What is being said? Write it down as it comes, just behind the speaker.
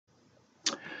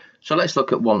So let's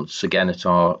look at once again at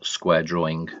our square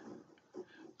drawing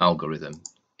algorithm.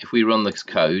 If we run this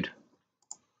code,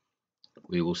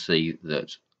 we will see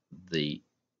that the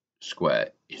square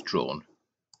is drawn.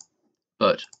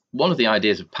 But one of the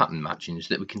ideas of pattern matching is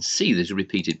that we can see there's a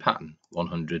repeated pattern: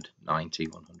 100, 90,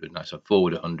 100, so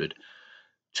forward 100,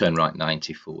 turn right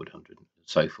 90, forward 100, and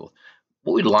so forth.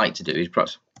 What we'd like to do is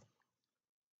perhaps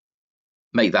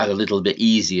make that a little bit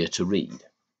easier to read.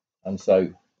 And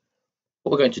so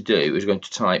what we're going to do is we're going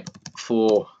to type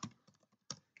for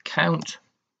count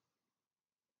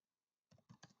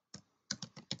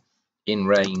in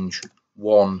range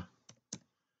 1,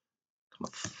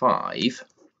 5,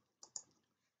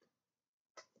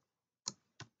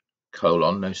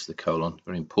 colon, notice the colon,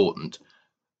 very important,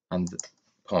 and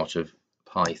part of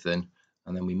Python,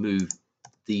 and then we move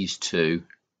these two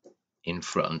in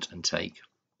front and take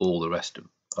all the rest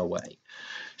away,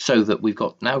 so that we've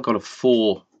now got a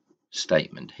for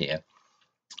statement here,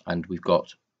 and we've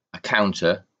got a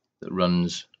counter that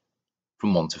runs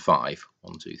from 1 to 5,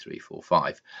 1, 2, 3, 4,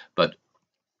 5, but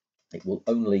it will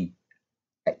only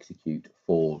execute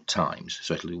 4 times.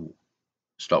 So it'll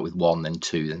start with 1, then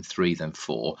 2, then 3, then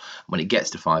 4. When it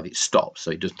gets to 5, it stops,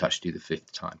 so it doesn't actually do the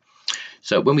 5th time.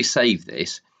 So when we save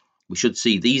this, we should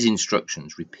see these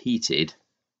instructions repeated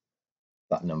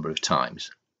that number of times.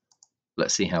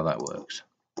 Let's see how that works.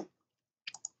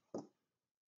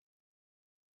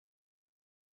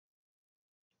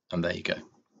 And there you go.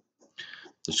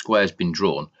 The square's been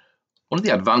drawn. One of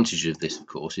the advantages of this, of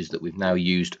course, is that we've now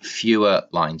used fewer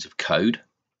lines of code,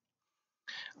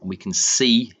 and we can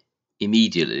see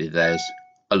immediately there's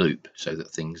a loop, so that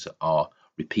things are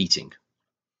repeating.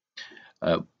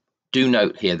 Do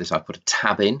note here that I put a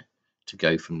tab in to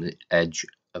go from the edge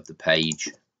of the page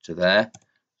to there.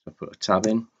 So I put a tab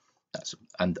in,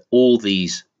 and all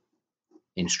these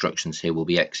instructions here will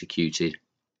be executed.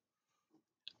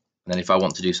 And then if I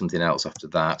want to do something else after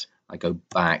that, I go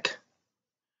back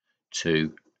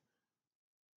to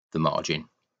the margin.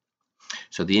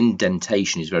 So the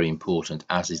indentation is very important,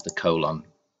 as is the colon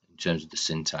in terms of the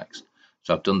syntax.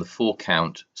 So I've done the for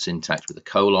count syntax with a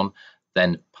colon.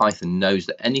 Then Python knows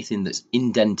that anything that's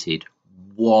indented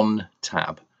 1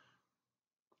 tab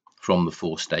from the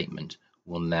for statement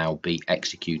will now be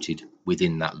executed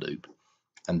within that loop.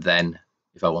 And then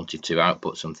if I wanted to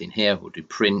output something here, we'll do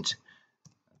print,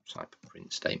 type a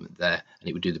print statement there, and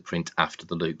it would do the print after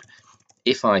the loop.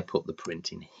 If I put the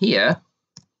print in here,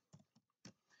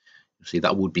 you'll see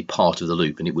that would be part of the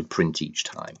loop, and it would print each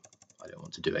time. I don't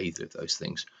want to do either of those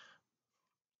things.